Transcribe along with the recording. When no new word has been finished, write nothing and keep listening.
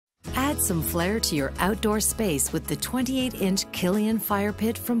Add some flair to your outdoor space with the 28-inch Killian fire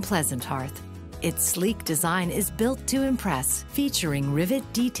pit from Pleasant Hearth. Its sleek design is built to impress, featuring rivet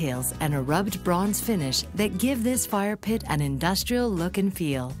details and a rubbed bronze finish that give this fire pit an industrial look and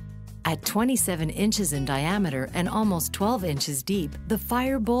feel. At 27 inches in diameter and almost 12 inches deep, the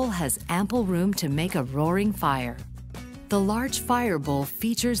fire bowl has ample room to make a roaring fire. The large fire bowl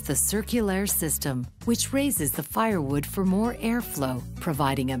features the circular system, which raises the firewood for more airflow,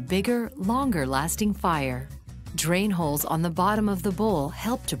 providing a bigger, longer-lasting fire. Drain holes on the bottom of the bowl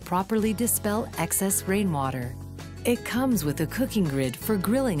help to properly dispel excess rainwater. It comes with a cooking grid for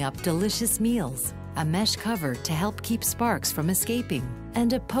grilling up delicious meals, a mesh cover to help keep sparks from escaping,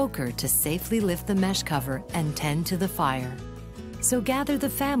 and a poker to safely lift the mesh cover and tend to the fire. So gather the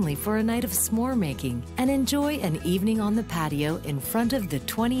family for a night of s'more making and enjoy an evening on the patio in front of the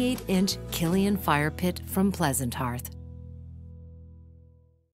 28-inch Killian fire pit from Pleasant Hearth.